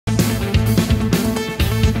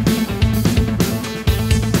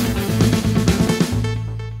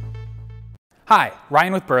Hi,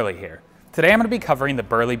 Ryan with Burley here. Today I'm going to be covering the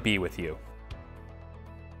Burley Bee with you.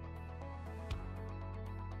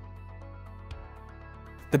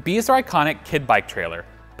 The Bee is our iconic kid bike trailer,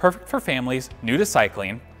 perfect for families new to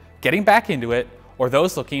cycling, getting back into it, or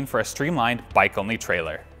those looking for a streamlined bike-only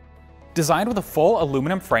trailer. Designed with a full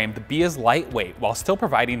aluminum frame, the Bee is lightweight while still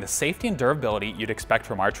providing the safety and durability you'd expect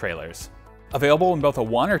from our trailers. Available in both a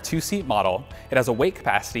 1- or 2-seat model, it has a weight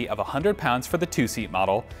capacity of 100 pounds for the 2-seat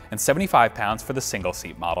model and 75 pounds for the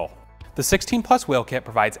single-seat model. The 16 Plus wheel kit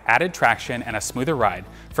provides added traction and a smoother ride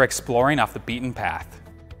for exploring off the beaten path.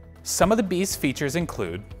 Some of the Bee's features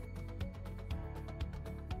include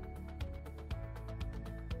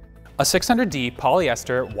a 600D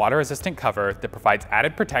polyester water-resistant cover that provides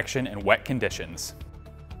added protection in wet conditions.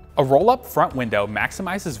 A roll-up front window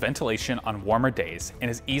maximizes ventilation on warmer days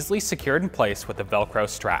and is easily secured in place with the Velcro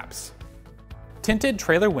straps. Tinted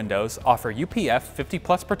trailer windows offer UPF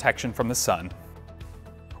 50+ protection from the sun.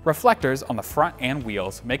 Reflectors on the front and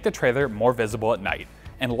wheels make the trailer more visible at night,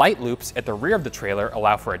 and light loops at the rear of the trailer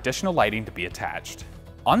allow for additional lighting to be attached.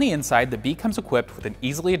 On the inside, the Bee comes equipped with an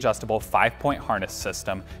easily adjustable 5-point harness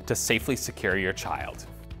system to safely secure your child.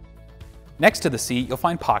 Next to the seat, you'll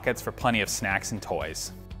find pockets for plenty of snacks and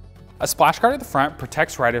toys. A splash guard at the front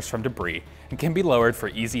protects riders from debris and can be lowered for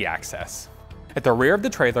easy access. At the rear of the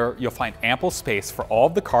trailer, you'll find ample space for all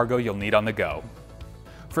of the cargo you'll need on the go.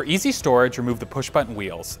 For easy storage, remove the push-button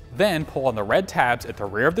wheels, then pull on the red tabs at the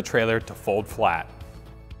rear of the trailer to fold flat.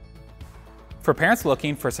 For parents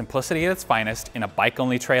looking for simplicity at its finest in a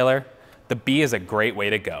bike-only trailer, the Bee is a great way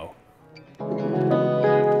to go.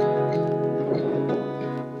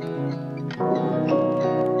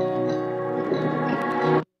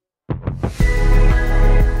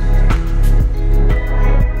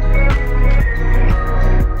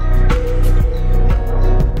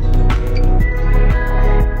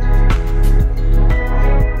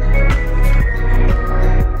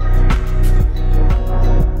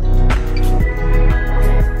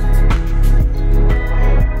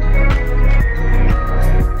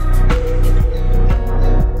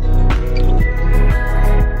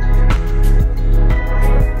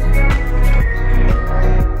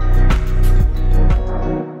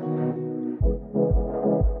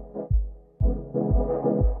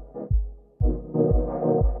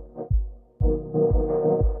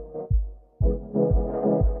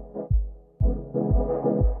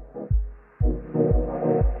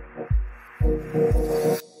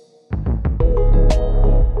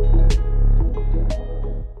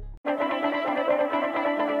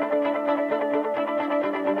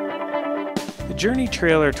 The Journey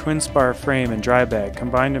Trailer twin spar frame and dry bag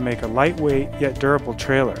combine to make a lightweight yet durable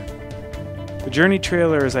trailer. The Journey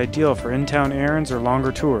Trailer is ideal for in-town errands or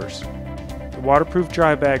longer tours. The waterproof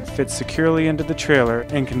dry bag fits securely into the trailer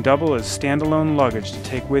and can double as standalone luggage to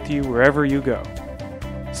take with you wherever you go.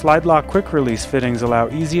 Slide lock quick release fittings allow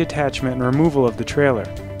easy attachment and removal of the trailer.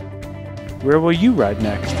 Where will you ride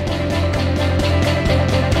next?